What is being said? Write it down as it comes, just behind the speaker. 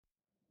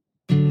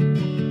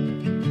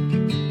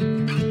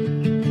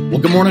Well,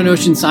 good morning,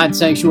 Oceanside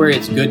Sanctuary.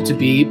 It's good to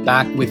be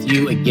back with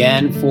you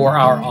again for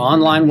our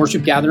online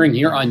worship gathering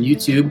here on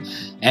YouTube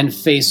and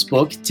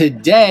Facebook.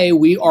 Today,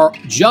 we are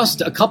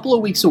just a couple of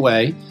weeks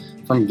away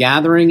from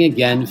gathering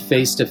again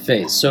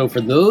face-to-face. So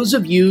for those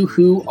of you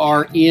who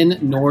are in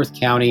North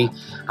County,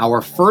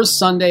 our first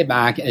Sunday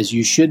back, as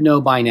you should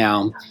know by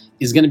now,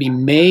 is going to be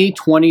May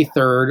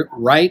 23rd,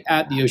 right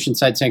at the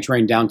Oceanside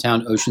Sanctuary in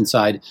downtown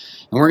Oceanside. And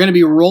we're going to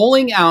be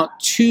rolling out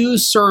 2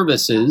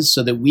 services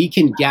so that we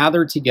can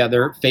gather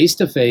together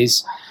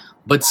face-to-face,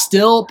 but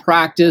still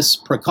practice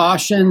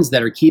precautions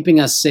that are keeping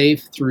us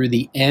safe through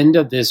the end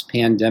of this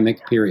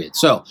pandemic period.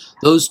 So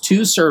those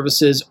 2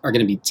 services are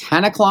going to be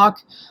 10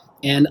 o'clock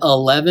and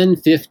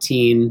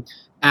 11:15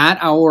 at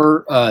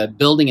our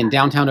building in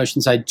downtown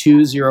Oceanside,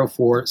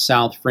 204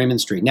 South Freeman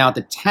Street. Now, at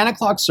the 10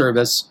 o'clock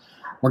service,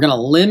 we're going to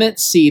limit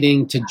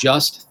seating to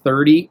just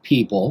 30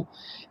 people.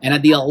 And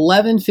at the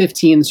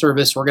 11:15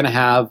 service, we're going to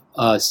have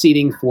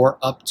seating for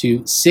up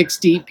to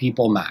 60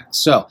 people max.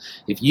 So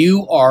if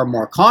you are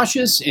more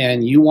cautious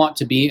and you want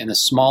to be in a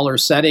smaller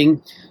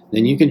setting,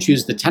 then you can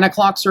choose the 10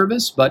 o'clock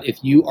service. But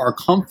if you are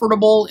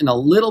comfortable in a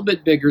little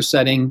bit bigger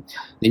setting,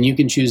 then you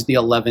can choose the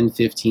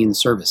 11:15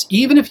 service.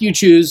 Even if you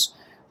choose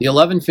the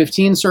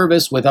 11:15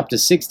 service with up to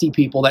 60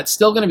 people, that's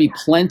still going to be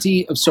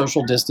plenty of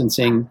social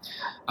distancing.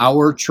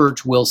 Our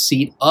church will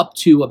seat up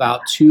to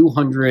about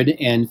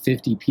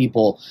 250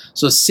 people.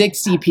 So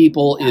 60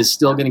 people is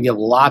still going to give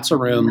lots of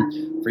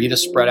room for you to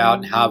spread out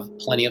and have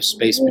plenty of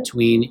space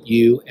between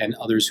you and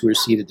others who are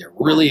seated there.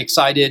 We're really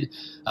excited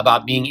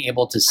about being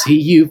able to see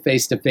you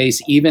face to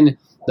face, even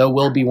though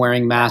we'll be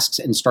wearing masks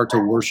and start to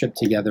worship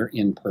together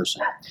in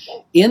person.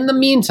 In the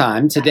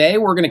meantime, today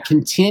we're going to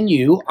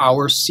continue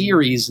our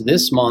series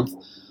this month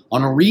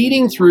on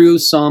reading through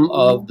some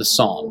of the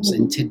Psalms.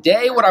 And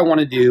today what I want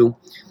to do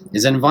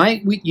is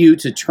invite you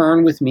to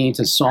turn with me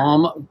to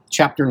Psalm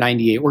chapter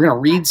 98. We're going to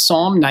read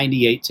Psalm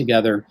 98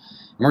 together.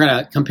 And we're going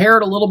to compare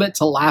it a little bit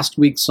to last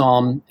week's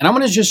Psalm. And I'm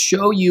going to just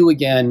show you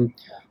again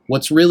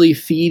what's really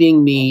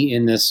feeding me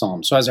in this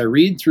Psalm. So as I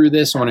read through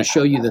this, I want to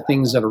show you the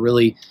things that are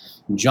really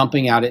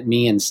jumping out at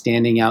me and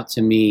standing out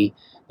to me,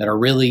 that are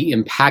really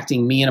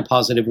impacting me in a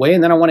positive way.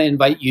 And then I want to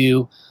invite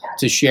you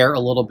to share a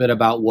little bit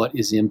about what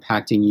is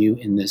impacting you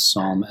in this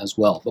Psalm as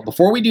well. But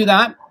before we do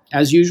that,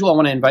 as usual, I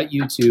want to invite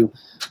you to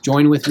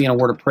join with me in a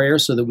word of prayer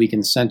so that we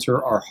can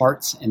center our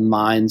hearts and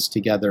minds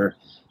together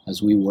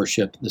as we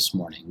worship this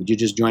morning. Would you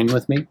just join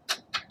with me?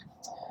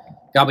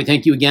 God, we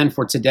thank you again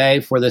for today,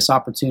 for this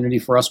opportunity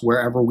for us,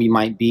 wherever we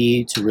might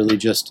be, to really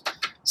just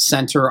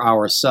center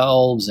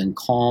ourselves and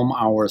calm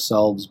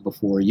ourselves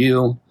before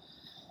you,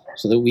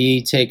 so that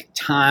we take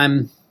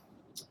time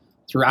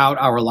throughout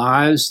our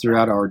lives,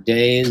 throughout our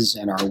days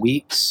and our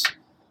weeks,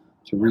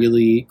 to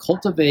really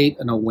cultivate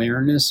an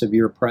awareness of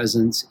your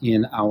presence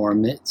in our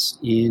midst,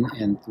 in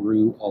and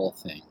through all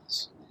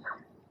things.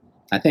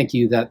 I thank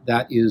you that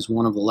that is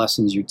one of the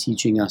lessons you're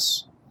teaching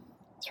us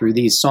through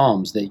these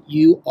Psalms, that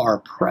you are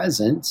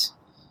present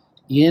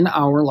in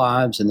our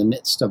lives in the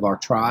midst of our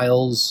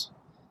trials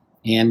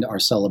and our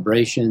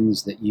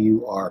celebrations, that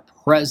you are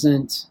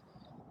present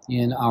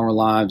in our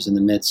lives in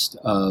the midst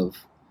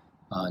of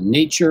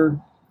nature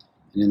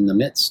and in the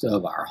midst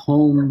of our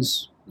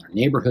homes, our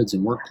neighborhoods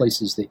and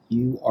workplaces, that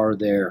you are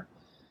there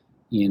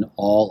in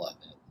all of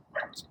it.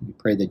 So we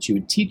pray that you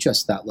would teach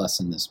us that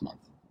lesson this month.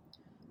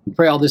 We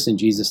pray all this in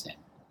Jesus' name.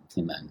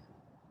 Amen.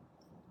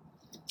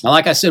 Now,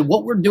 like I said,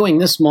 what we're doing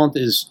this month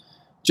is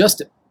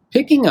just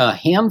picking a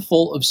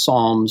handful of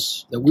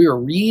Psalms that we are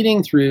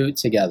reading through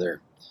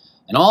together.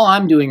 And all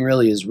I'm doing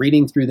really is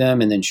reading through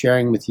them and then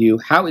sharing with you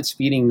how it's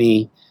feeding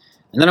me.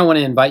 And then I want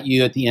to invite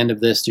you at the end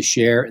of this to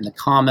share in the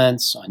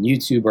comments on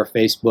YouTube or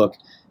Facebook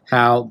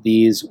how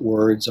these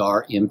words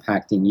are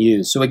impacting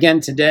you. So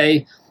again,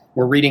 today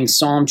we're reading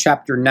Psalm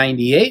chapter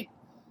 98.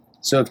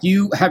 So if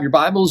you have your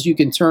Bibles, you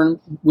can turn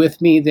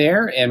with me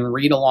there and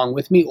read along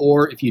with me.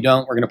 Or if you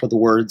don't, we're going to put the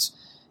words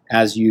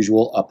as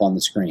usual up on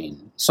the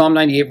screen. Psalm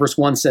 98 verse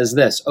 1 says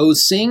this: "Oh,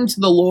 sing to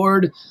the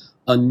Lord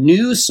a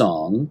new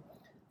song,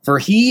 for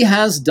he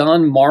has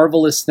done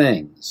marvelous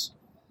things.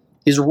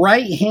 His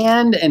right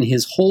hand and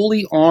his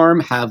holy arm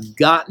have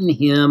gotten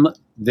him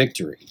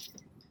victory.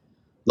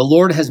 The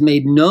Lord has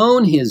made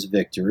known his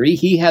victory.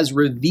 He has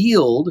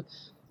revealed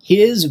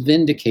his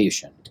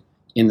vindication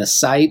in the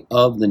sight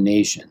of the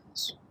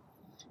nations.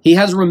 He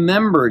has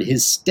remembered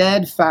his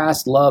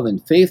steadfast love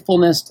and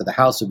faithfulness to the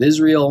house of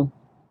Israel.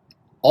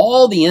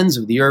 All the ends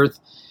of the earth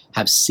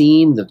have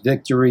seen the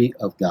victory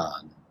of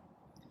God.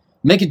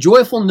 Make a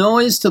joyful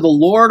noise to the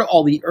Lord,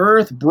 all the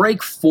earth.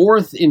 Break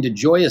forth into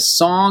joyous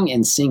song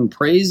and sing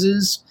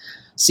praises.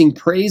 Sing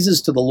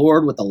praises to the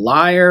Lord with the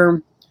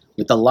lyre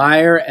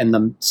and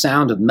the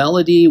sound of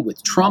melody,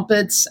 with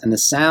trumpets and the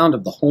sound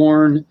of the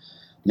horn.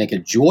 Make a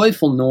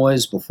joyful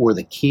noise before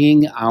the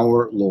King,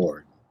 our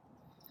Lord.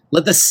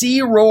 Let the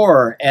sea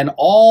roar and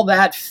all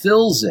that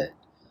fills it,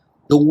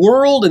 the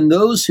world and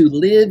those who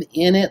live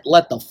in it.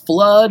 Let the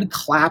flood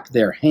clap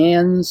their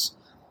hands.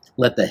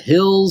 Let the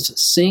hills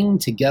sing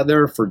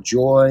together for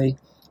joy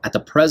at the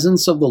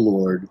presence of the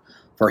Lord,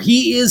 For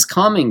he is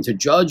coming to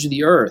judge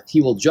the earth.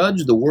 He will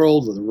judge the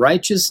world with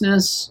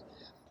righteousness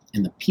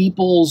and the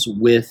peoples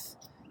with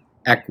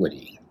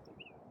equity.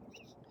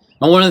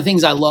 And one of the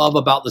things I love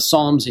about the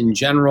Psalms in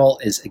general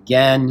is,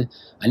 again,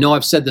 I know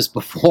I've said this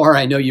before,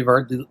 I know you've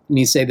heard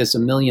me say this a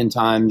million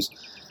times,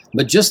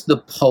 but just the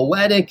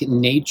poetic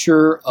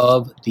nature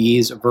of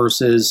these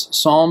verses.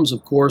 Psalms,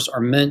 of course,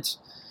 are meant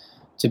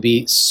to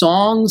be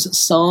songs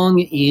sung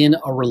in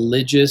a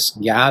religious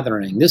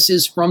gathering. This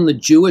is from the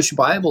Jewish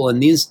Bible, and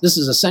this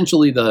is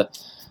essentially the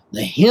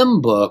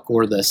hymn book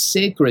or the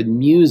sacred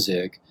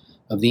music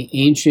of the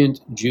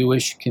ancient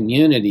Jewish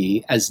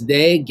community as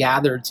they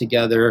gathered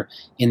together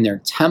in their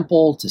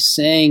temple to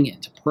sing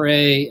and to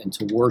pray and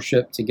to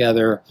worship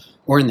together,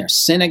 or in their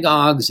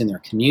synagogues, in their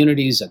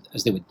communities,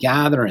 as they would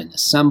gather and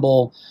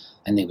assemble,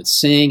 and they would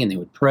sing and they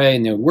would pray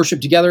and they would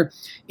worship together.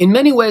 In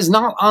many ways,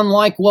 not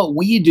unlike what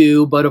we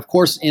do, but of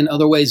course, in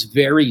other ways,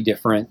 very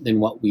different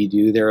than what we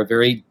do. They're a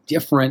very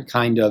different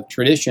kind of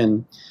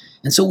tradition.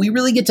 And so we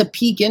really get to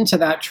peek into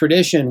that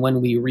tradition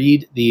when we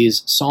read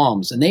these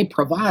Psalms. And they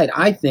provide,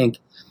 I think,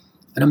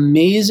 an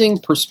amazing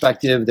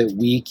perspective that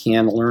we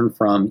can learn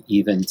from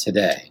even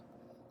today.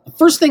 The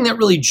first thing that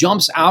really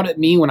jumps out at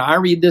me when I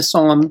read this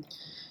Psalm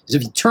is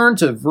if you turn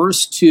to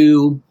verse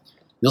 2,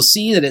 you'll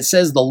see that it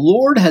says, "The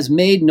Lord has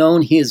made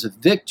known his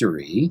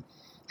victory,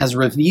 has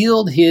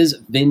revealed his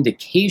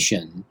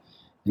vindication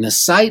in the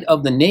sight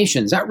of the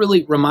nations." That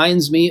really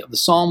reminds me of the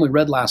Psalm we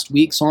read last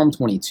week, Psalm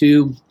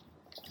 22,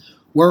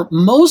 where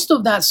most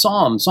of that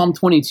Psalm, Psalm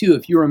 22,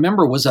 if you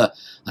remember, was a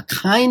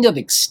kind of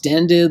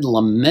extended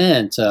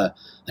lament, an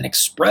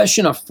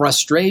expression of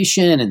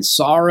frustration and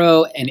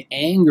sorrow and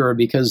anger,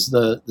 because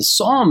the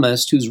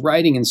psalmist who's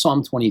writing in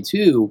Psalm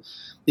 22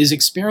 is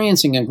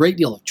experiencing a great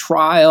deal of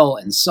trial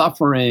and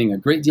suffering, a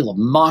great deal of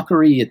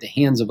mockery at the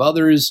hands of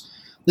others.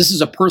 This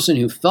is a person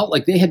who felt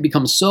like they had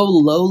become so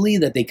lowly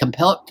that they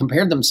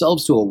compared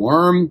themselves to a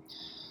worm,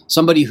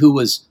 somebody who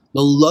was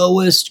the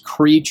lowest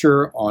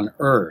creature on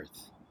earth.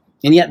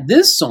 And yet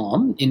this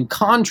psalm, in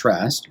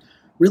contrast,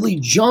 really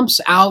jumps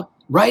out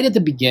right at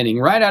the beginning,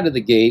 right out of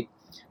the gate,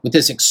 with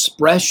this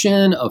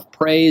expression of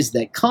praise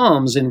that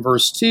comes in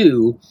verse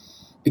 2,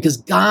 because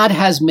God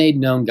has made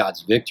known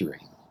God's victory.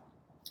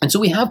 And so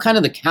we have kind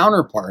of the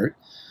counterpart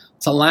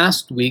to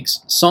last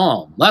week's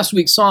psalm. Last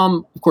week's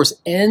psalm, of course,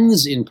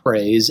 ends in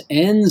praise,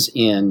 ends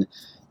in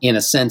a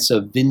sense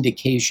of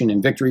vindication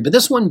and victory, but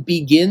this one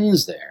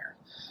begins there.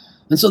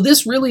 And so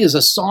this really is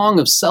a song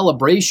of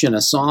celebration,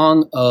 a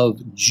song of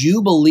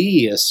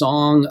jubilee, a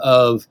song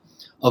of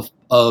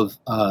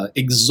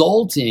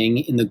exulting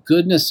in the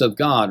goodness of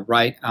God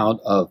right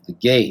out of the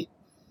gate.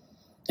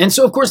 And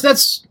so, of course,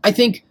 that's, I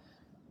think,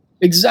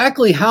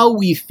 exactly how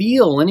we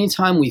feel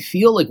anytime we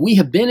feel like we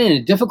have been in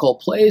a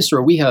difficult place,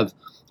 or we have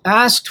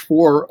asked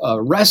for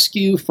a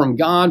rescue from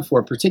God for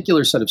a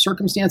particular set of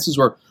circumstances,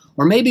 or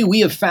maybe we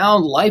have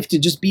found life to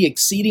just be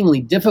exceedingly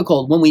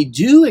difficult. When we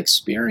do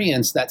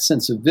experience that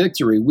sense of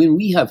victory, when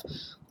we have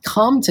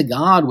come to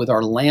God with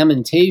our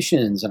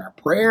lamentations and our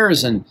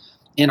prayers and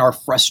our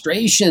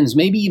frustrations,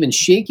 maybe even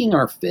shaking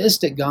our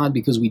fist at God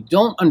because we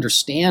don't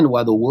understand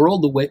why the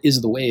world is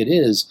the way it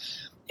is,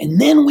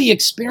 and then we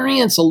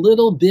experience a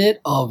little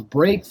bit of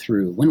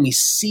breakthrough, when we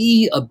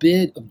see a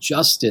bit of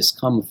justice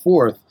come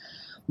forth,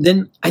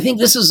 then I think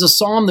this is a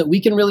psalm that we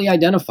can really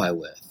identify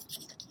with.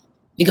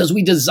 Because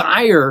we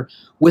desire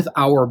with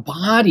our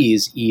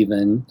bodies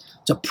even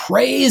to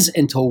praise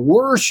and to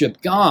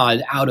worship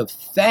God out of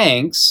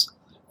thanks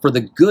for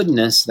the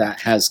goodness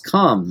that has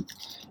come.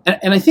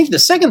 And I think the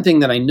second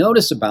thing that I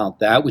notice about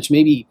that, which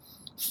maybe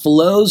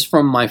flows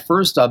from my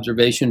first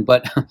observation,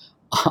 but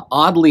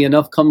oddly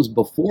enough comes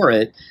before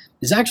it,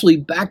 is actually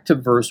back to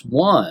verse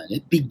 1.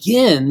 It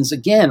begins,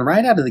 again,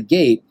 right out of the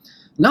gate,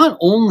 not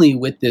only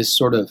with this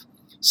sort of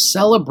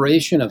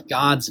celebration of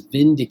God's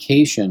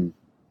vindication,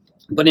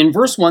 but in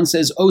verse 1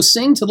 says, "Oh,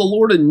 sing to the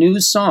Lord a new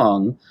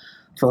song,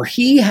 for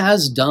he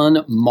has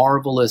done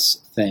marvelous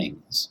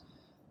things."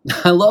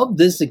 I love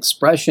this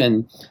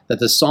expression that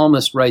the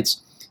psalmist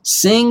writes,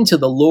 "Sing to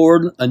the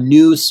Lord a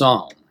new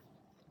song."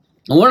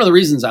 And one of the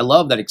reasons I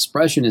love that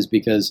expression is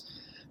because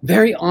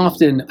very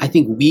often I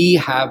think we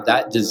have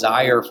that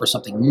desire for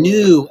something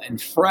new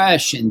and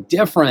fresh and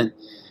different,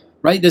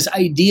 right? This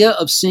idea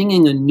of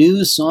singing a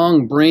new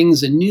song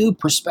brings a new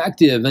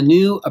perspective, a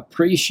new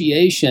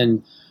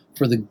appreciation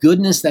for the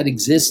goodness that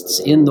exists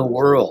in the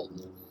world.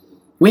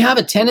 We have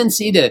a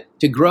tendency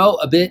to grow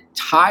a bit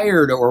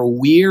tired or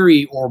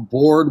weary or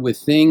bored with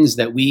things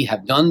that we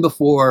have done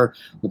before,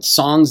 with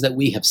songs that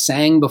we have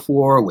sang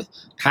before, with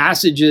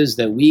passages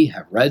that we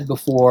have read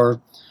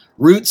before,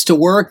 routes to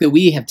work that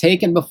we have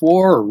taken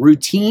before, or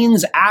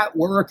routines at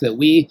work that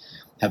we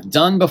have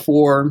done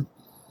before,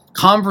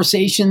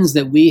 conversations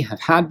that we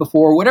have had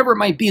before, whatever it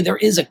might be. There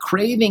is a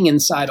craving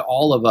inside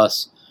all of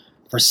us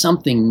for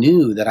something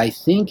new that I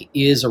think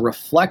is a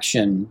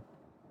reflection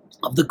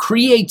of the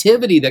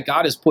creativity that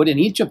God has put in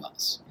each of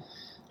us.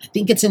 I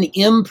think it's an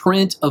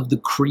imprint of the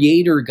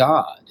Creator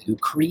God who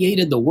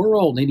created the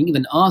world and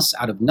even us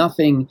out of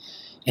nothing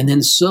and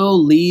then so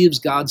leaves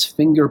God's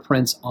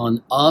fingerprints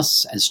on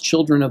us as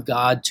children of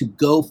God to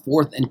go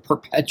forth and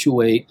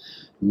perpetuate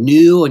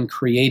new and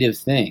creative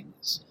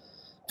things.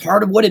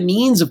 Part of what it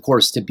means, of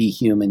course, to be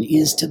human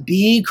is to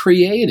be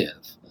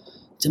creative,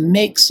 to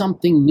make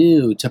something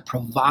new, to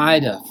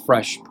provide a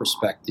fresh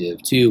perspective,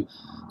 to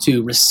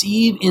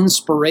receive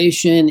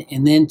inspiration,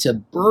 and then to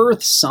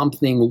birth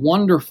something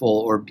wonderful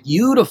or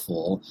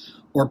beautiful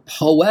or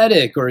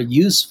poetic or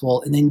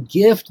useful, and then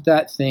gift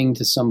that thing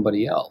to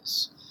somebody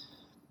else.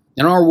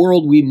 In our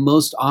world, we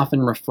most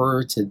often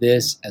refer to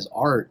this as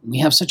art. We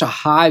have such a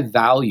high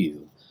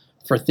value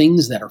for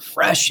things that are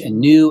fresh and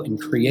new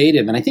and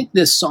creative. And I think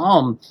this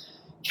psalm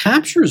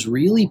captures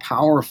really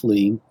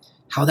powerfully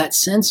how that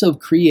sense of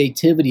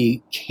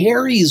creativity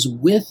carries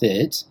with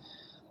it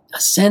a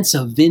sense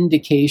of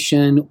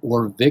vindication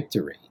or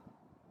victory.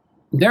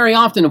 Very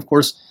often, of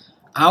course,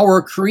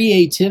 our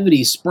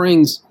creativity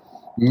springs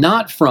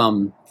not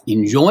from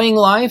enjoying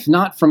life,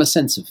 not from a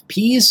sense of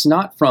peace,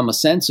 not from a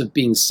sense of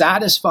being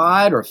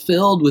satisfied or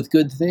filled with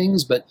good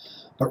things, but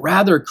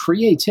rather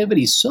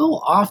creativity so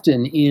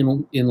often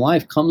in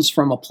life comes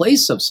from a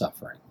place of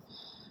suffering,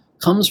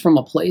 comes from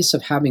a place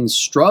of having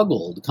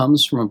struggled,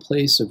 comes from a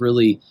place of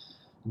really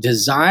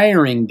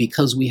desiring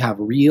because we have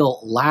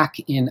real lack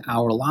in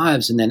our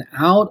lives. And then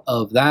out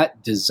of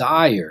that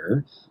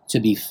desire to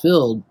be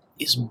filled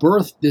is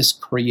birthed this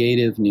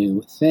creative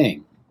new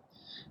thing.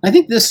 I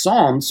think this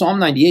psalm, Psalm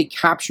 98,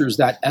 captures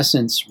that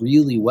essence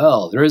really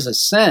well. There is a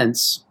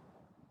sense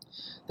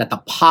that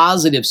the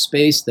positive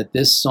space that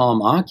this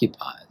psalm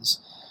occupies,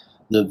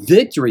 the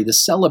victory, the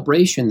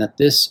celebration that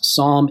this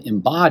psalm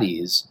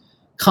embodies,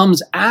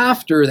 comes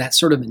after that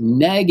sort of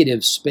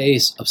negative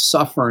space of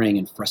suffering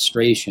and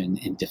frustration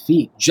and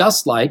defeat.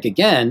 Just like,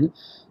 again,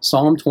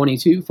 Psalm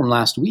 22 from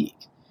last week.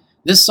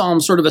 This psalm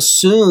sort of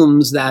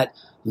assumes that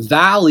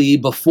valley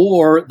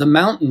before the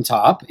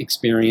mountaintop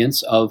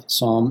experience of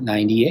Psalm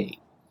 98.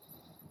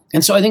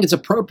 And so I think it's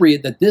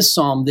appropriate that this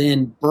psalm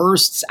then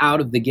bursts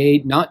out of the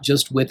gate, not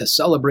just with a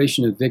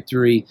celebration of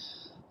victory,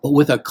 but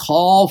with a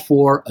call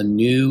for a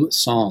new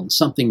song,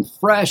 something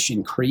fresh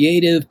and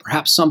creative,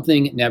 perhaps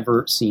something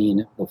never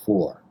seen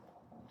before.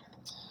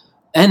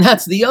 And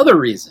that's the other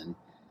reason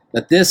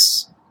that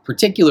this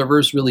particular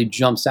verse really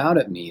jumps out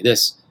at me,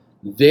 this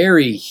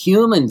very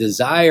human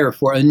desire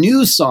for a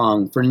new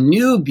song, for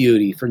new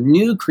beauty, for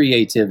new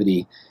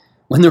creativity,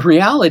 when the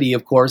reality,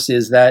 of course,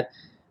 is that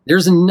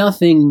there's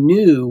nothing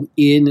new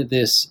in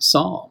this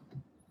psalm.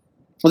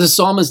 Well, the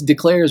psalmist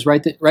declares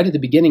right at the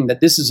beginning that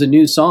this is a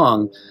new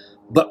song,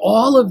 but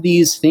all of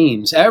these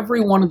themes,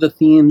 every one of the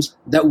themes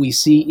that we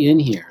see in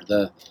here,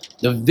 the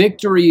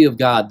victory of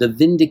God, the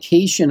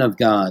vindication of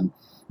God,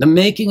 the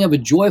making of a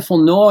joyful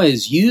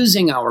noise,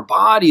 using our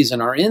bodies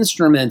and our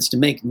instruments to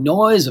make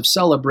noise of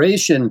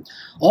celebration,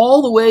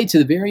 all the way to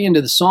the very end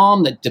of the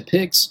psalm that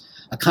depicts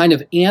a kind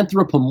of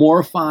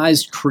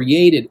anthropomorphized,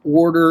 created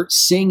order,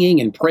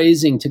 singing and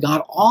praising to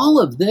God. All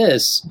of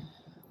this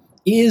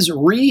is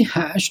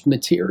rehashed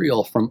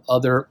material from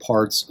other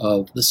parts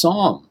of the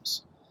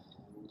Psalms.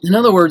 In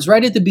other words,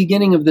 right at the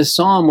beginning of this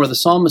psalm, where the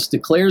psalmist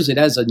declares it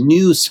as a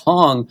new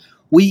song,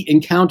 we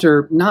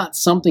encounter not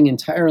something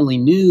entirely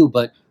new,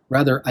 but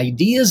rather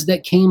ideas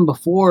that came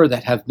before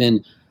that have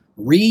been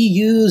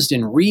reused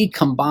and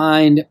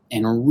recombined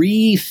and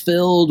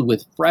refilled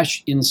with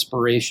fresh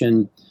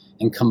inspiration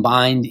and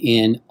combined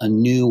in a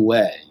new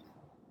way.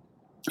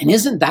 And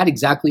isn't that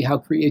exactly how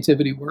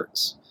creativity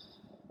works?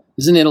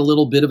 Isn't it a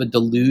little bit of a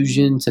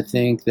delusion to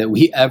think that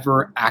we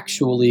ever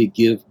actually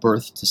give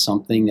birth to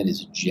something that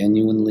is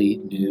genuinely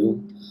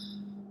new?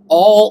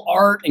 All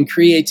art and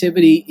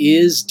creativity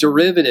is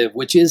derivative,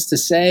 which is to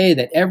say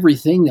that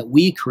everything that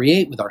we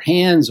create with our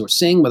hands or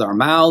sing with our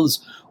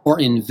mouths or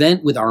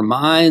invent with our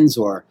minds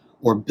or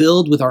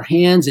build with our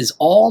hands is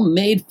all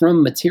made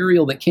from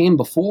material that came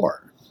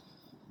before.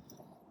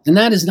 And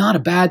that is not a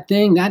bad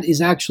thing. That is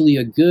actually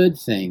a good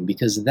thing,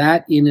 because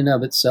that in and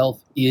of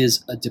itself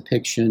is a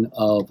depiction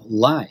of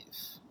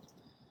life.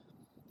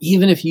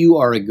 Even if you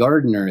are a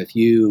gardener, if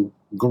you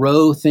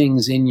grow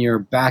things in your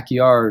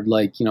backyard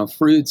like,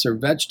 fruits or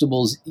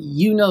vegetables,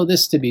 you know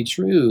this to be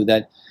true,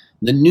 that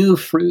the new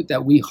fruit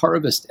that we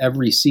harvest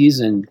every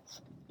season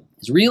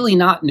is really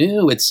not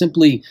new. It's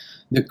simply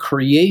the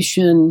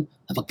creation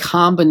of a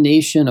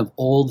combination of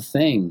old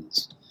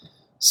things.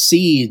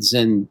 Seeds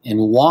and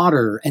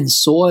water and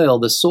soil.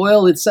 The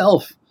soil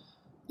itself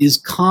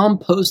is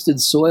composted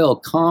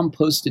soil,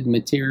 composted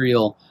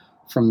material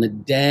from the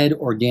dead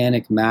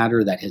organic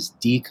matter that has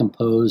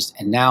decomposed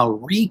and now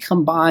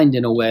recombined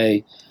in a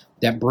way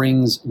that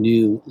brings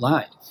new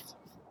life.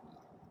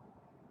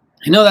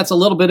 I know that's a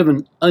little bit of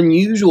an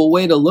unusual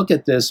way to look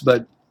at this,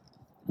 but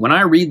when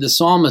I read the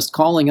psalmist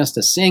calling us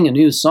to sing a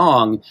new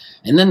song,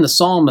 and then the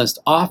psalmist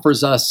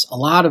offers us a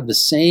lot of the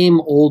same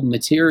old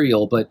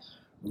material, but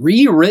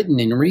rewritten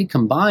and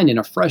recombined in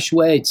a fresh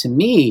way, to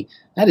me,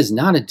 that is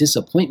not a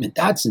disappointment.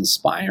 That's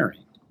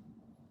inspiring.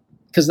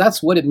 Because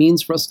that's what it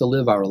means for us to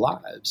live our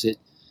lives.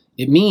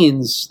 It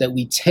means that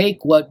we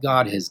take what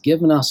God has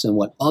given us and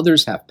what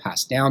others have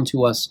passed down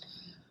to us,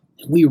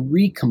 We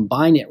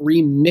recombine it,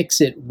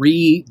 remix it,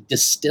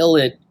 re-distill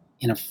it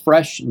in a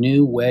fresh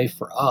new way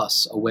for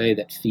us, a way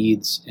that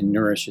feeds and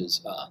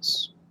nourishes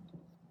us.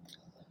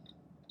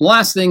 The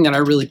last thing that I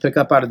really pick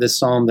up out of this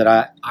psalm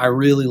that I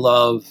really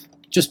love,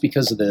 just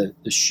because of the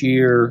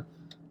sheer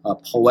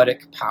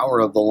poetic power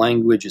of the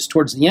language, is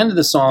towards the end of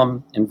the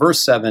psalm, in verse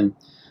 7,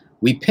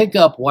 we pick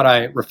up what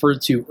I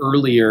referred to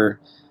earlier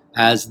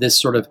as this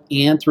sort of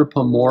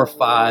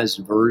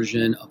anthropomorphized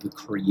version of the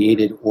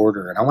created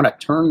order. And I want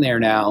to turn there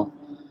now,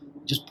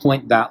 just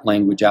point that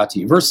language out to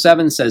you. Verse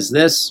 7 says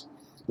this: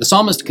 the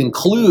psalmist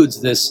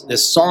concludes this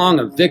song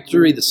of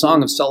victory, the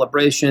song of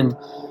celebration,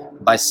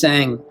 by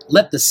saying,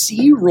 "Let the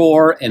sea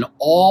roar and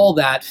all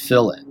that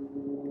fill it,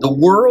 the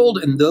world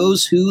and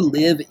those who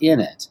live in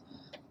it.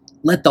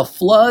 Let the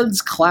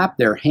floods clap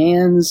their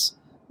hands,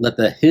 let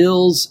the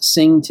hills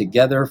sing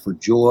together for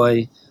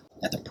joy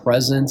at the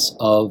presence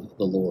of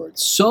the Lord."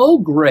 So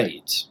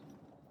great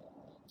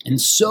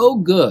and so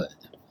good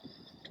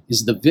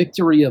is the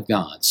victory of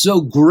God.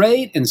 So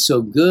great and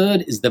so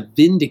good is the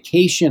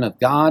vindication of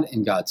God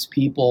and God's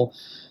people,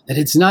 that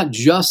it's not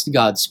just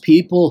God's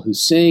people who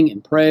sing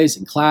and praise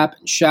and clap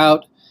and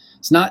shout.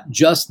 It's not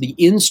just the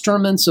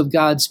instruments of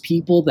God's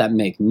people that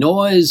make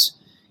noise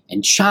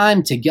and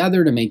chime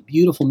together to make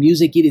beautiful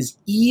music. It is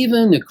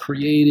even the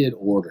created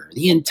order.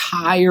 The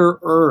entire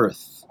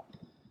earth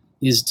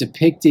is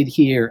depicted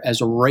here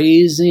as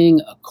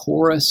raising a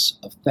chorus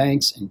of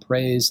thanks and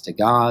praise to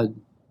God.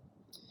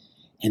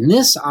 And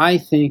this, I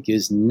think,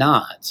 is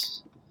not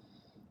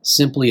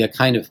simply a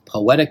kind of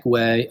poetic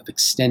way of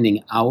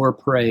extending our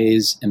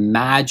praise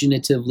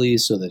imaginatively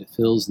so that it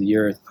fills the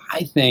earth.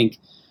 I think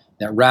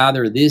that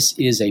rather this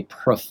is a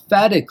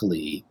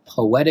prophetically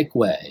poetic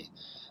way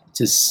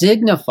to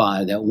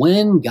signify that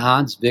when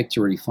God's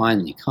victory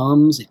finally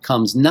comes, it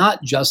comes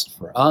not just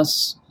for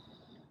us,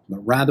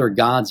 but rather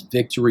God's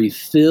victory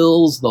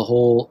fills the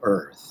whole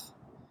earth.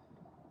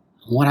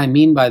 What I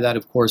mean by that,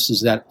 of course,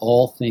 is that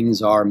all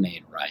things are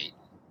made right.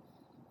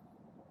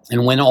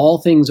 And when all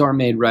things are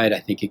made right, I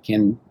think it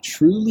can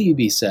truly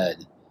be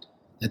said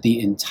that the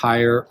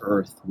entire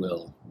earth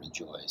will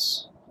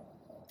rejoice.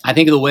 I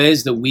think of the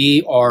ways that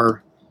we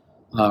are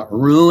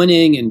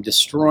ruining and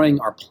destroying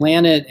our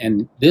planet,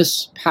 and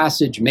this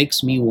passage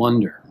makes me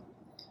wonder,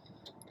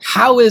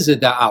 how is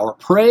it that our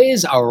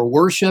praise, our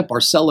worship,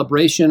 our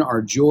celebration,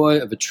 our joy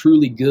of a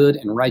truly good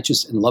and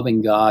righteous and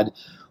loving God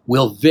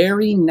will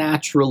very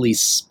naturally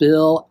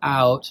spill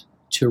out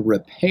to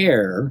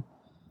repair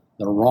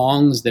the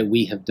wrongs that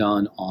we have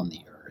done on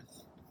the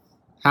earth?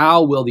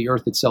 How will the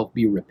earth itself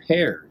be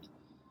repaired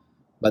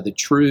by the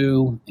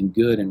true and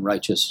good and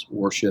righteous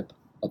worship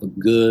of a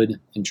good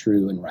and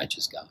true and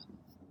righteous God?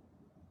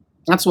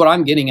 That's what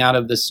I'm getting out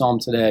of this psalm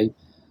today.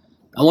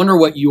 I wonder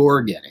what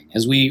you're getting.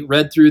 As we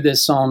read through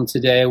this psalm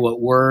today, what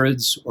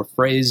words or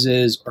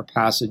phrases or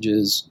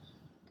passages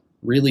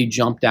really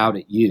jumped out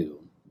at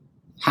you?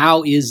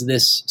 How is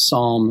this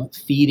psalm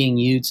feeding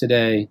you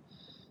today?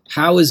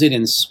 How is it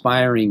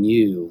inspiring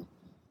you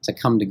to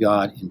come to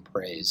God in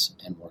praise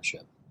and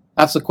worship?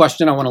 That's the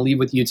question I want to leave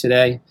with you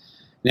today.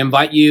 And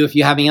invite you, if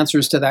you have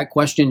answers to that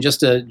question, just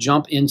to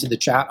jump into the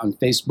chat on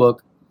Facebook.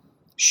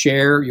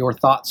 Share your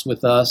thoughts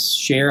with us.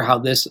 Share how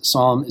this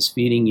psalm is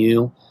feeding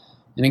you.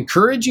 And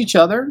encourage each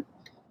other.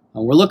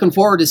 We're looking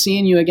forward to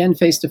seeing you again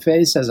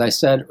face-to-face, as I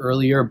said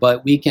earlier,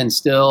 but we can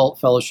still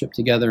fellowship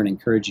together and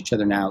encourage each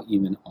other now,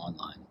 even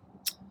online.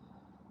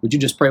 Would you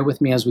just pray with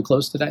me as we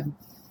close today?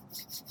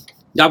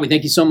 God, we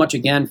thank you so much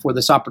again for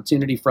this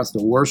opportunity for us to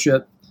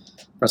worship,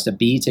 for us to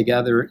be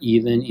together,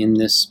 even in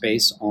this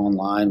space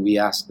online. We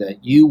ask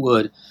that you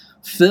would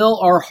fill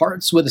our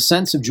hearts with a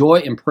sense of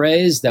joy and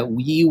praise, that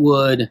we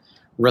would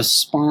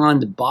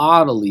respond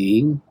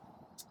bodily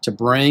to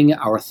bring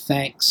our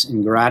thanks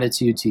and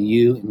gratitude to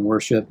you in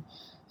worship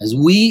as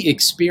we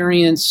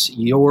experience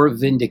your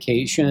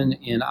vindication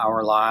in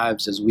our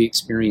lives, as we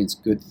experience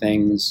good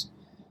things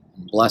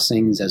and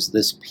blessings, as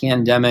this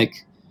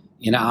pandemic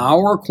in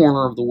our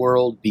corner of the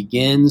world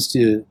begins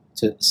to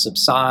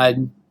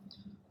subside.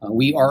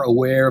 We are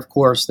aware, of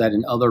course, that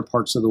in other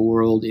parts of the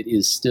world it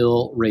is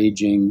still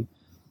raging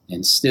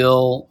and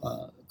still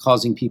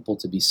causing people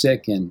to be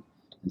sick and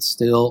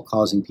still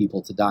causing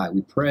people to die.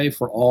 We pray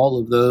for all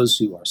of those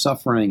who are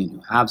suffering and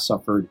who have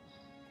suffered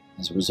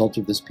as a result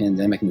of this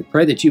pandemic. And we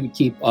pray that you would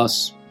keep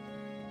us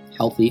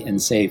healthy and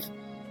safe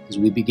as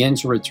we begin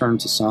to return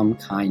to some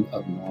kind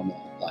of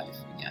normal life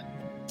again.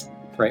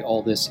 We pray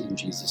all this in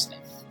Jesus'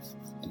 name.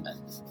 Amen.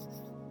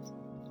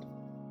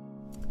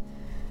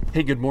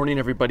 Hey, good morning,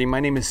 everybody. My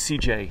name is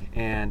CJ,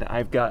 and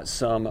I've got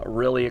some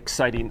really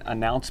exciting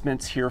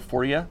announcements here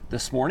for you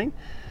this morning.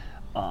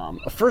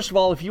 First of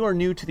all, if you are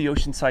new to the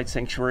Oceanside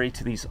Sanctuary,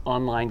 to these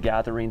online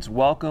gatherings,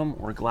 welcome.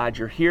 We're glad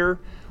you're here.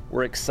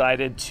 We're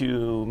excited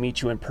to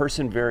meet you in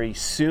person very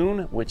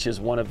soon, which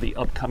is one of the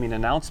upcoming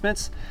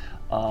announcements.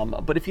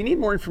 But if you need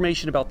more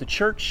information about the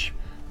church,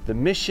 the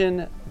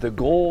mission, the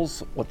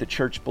goals, what the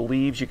church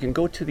believes, you can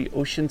go to the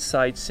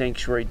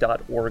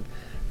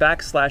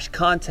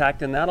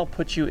oceansidesanctuary.org/contact, and that'll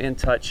put you in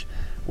touch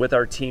with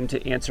our team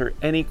to answer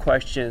any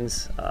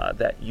questions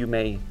that you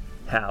may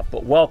have.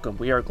 But welcome.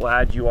 We are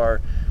glad you are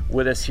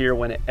with us here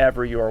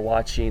whenever you are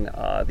watching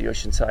the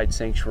Oceanside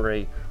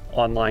Sanctuary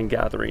online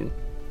gathering.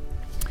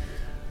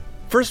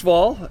 First of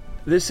all,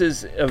 this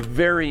is a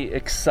very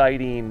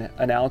exciting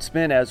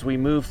announcement as we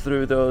move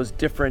through those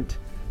different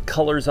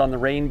colors on the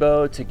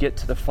rainbow to get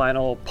to the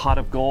final pot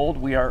of gold.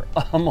 We are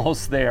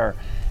almost there.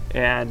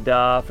 And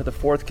for the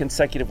fourth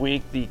consecutive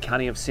week, the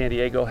County of San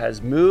Diego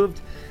has moved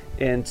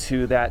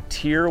into that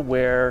tier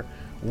where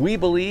we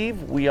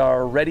believe we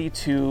are ready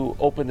to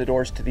open the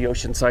doors to the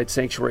Oceanside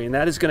Sanctuary. And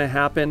that is going to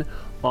happen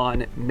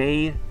on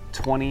May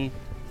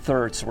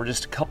 23rd. So we're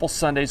just a couple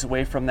Sundays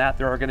away from that.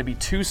 There are going to be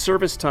 2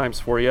 service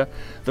times for you.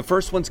 The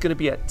first one's going to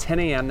be at 10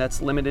 a.m.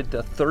 That's limited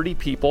to 30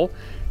 people.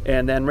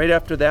 And then right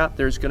after that,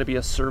 there's going to be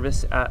a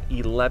service at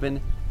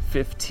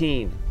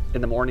 11:15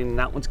 in the morning. And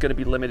that one's going to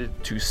be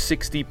limited to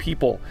 60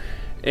 people.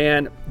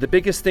 And the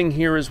biggest thing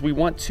here is we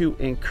want to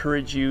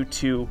encourage you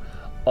to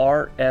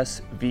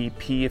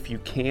RSVP if you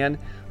can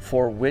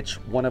for which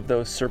one of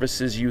those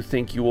services you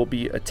think you will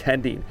be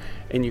attending.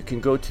 And you can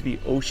go to the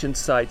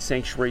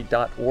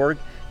oceansidesanctuary.org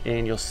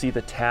and you'll see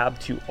the tab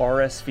to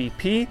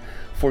RSVP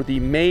for the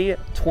May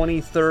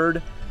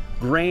 23rd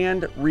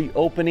grand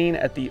reopening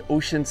at the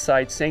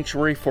Oceanside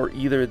Sanctuary for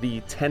either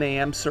the 10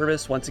 a.m.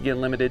 service, once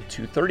again limited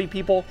to 30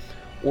 people,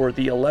 or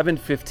the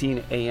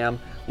 11:15 a.m.,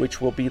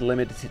 which will be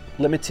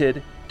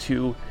limited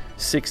to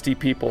 60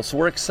 people. So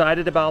we're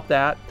excited about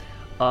that.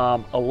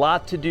 A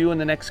lot to do in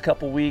the next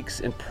couple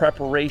weeks in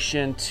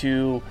preparation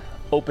to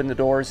open the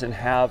doors and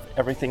have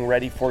everything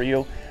ready for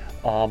you.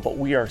 But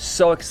we are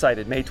so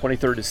excited, May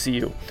 23rd, to see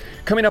you.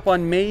 Coming up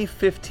on May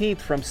 15th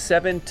from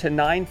 7 to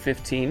 9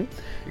 p.m.,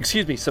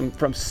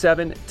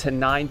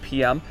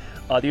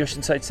 the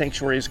Oceanside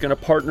Sanctuary is going to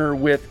partner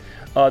with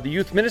the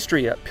youth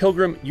ministry at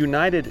Pilgrim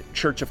United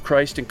Church of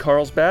Christ in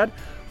Carlsbad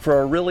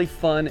for a really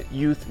fun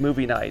youth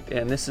movie night.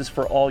 And this is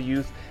for all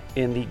youth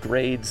in the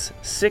grades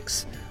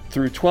 6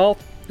 through 12.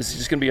 This is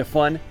just going to be a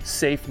fun,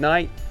 safe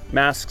night.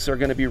 Masks are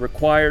going to be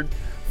required.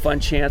 Fun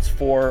chance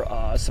for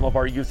some of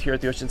our youth here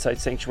at the Oceanside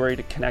Sanctuary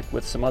to connect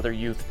with some other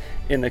youth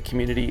in the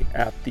community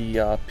at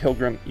the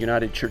Pilgrim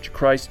United Church of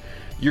Christ.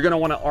 You're going to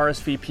want to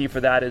RSVP for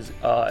that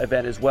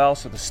event as well,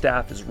 so the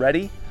staff is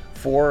ready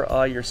for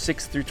your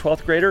 6th through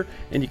 12th grader,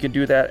 and you can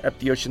do that at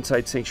the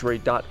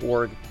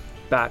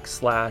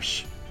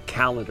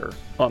oceansidesanctuary.org/calendar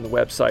on the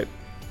website.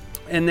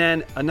 And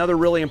then another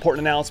really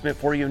important announcement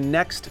for you: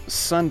 next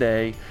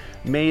Sunday,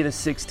 May the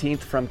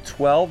 16th, from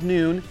 12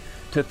 noon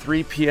to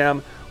 3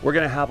 p.m., we're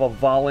going to have a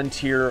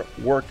volunteer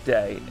work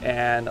day.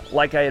 And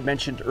like I had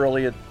mentioned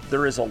earlier,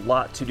 there is a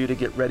lot to do to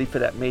get ready for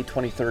that May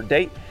 23rd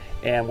date.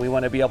 And we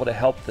want to be able to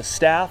help the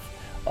staff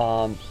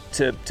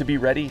to be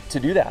ready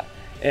to do that.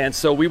 And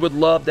so we would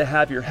love to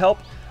have your help.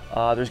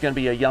 There's going to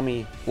be a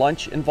yummy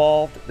lunch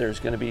involved. There's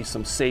going to be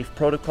some safe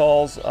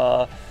protocols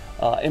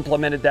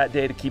implemented that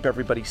day to keep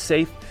everybody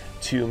safe,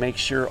 to make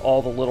sure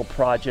all the little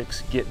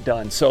projects get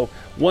done. So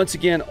once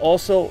again,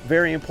 also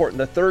very important,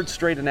 the third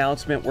straight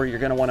announcement where you're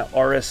going to want to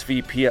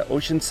RSVP at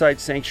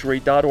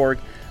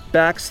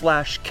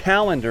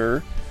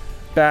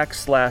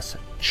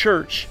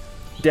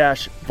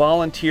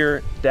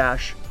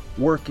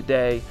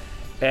oceanside-calendar/church-volunteer-workday.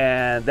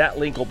 And that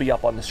link will be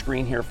up on the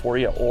screen here for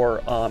you,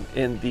 or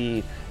in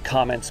the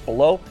comments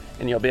below.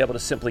 And you'll be able to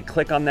simply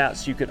click on that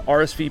so you can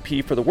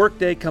RSVP for the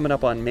workday coming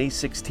up on May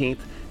 16th,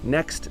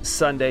 next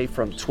Sunday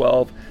from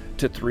 12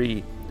 to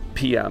 3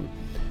 p.m.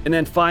 And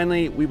then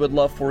finally, we would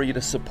love for you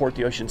to support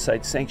the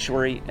Oceanside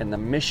Sanctuary and the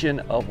mission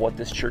of what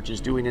this church is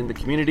doing in the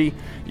community.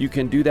 You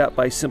can do that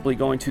by simply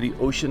going to the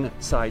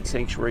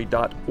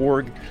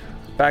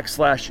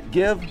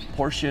oceansidesanctuary.org/give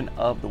portion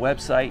of the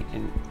website.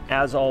 And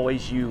as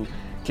always, you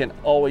can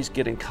always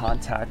get in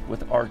contact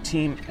with our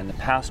team and the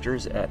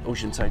pastors at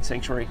Oceanside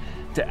Sanctuary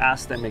to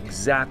ask them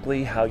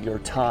exactly how your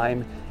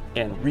time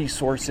and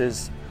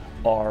resources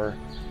are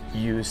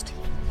used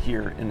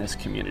here in this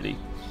community.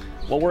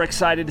 Well, we're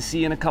excited to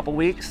see you in a couple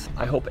weeks.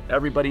 I hope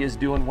everybody is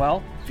doing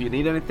well. If you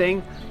need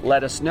anything,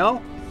 let us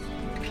know.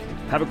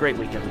 Have a great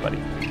week, everybody.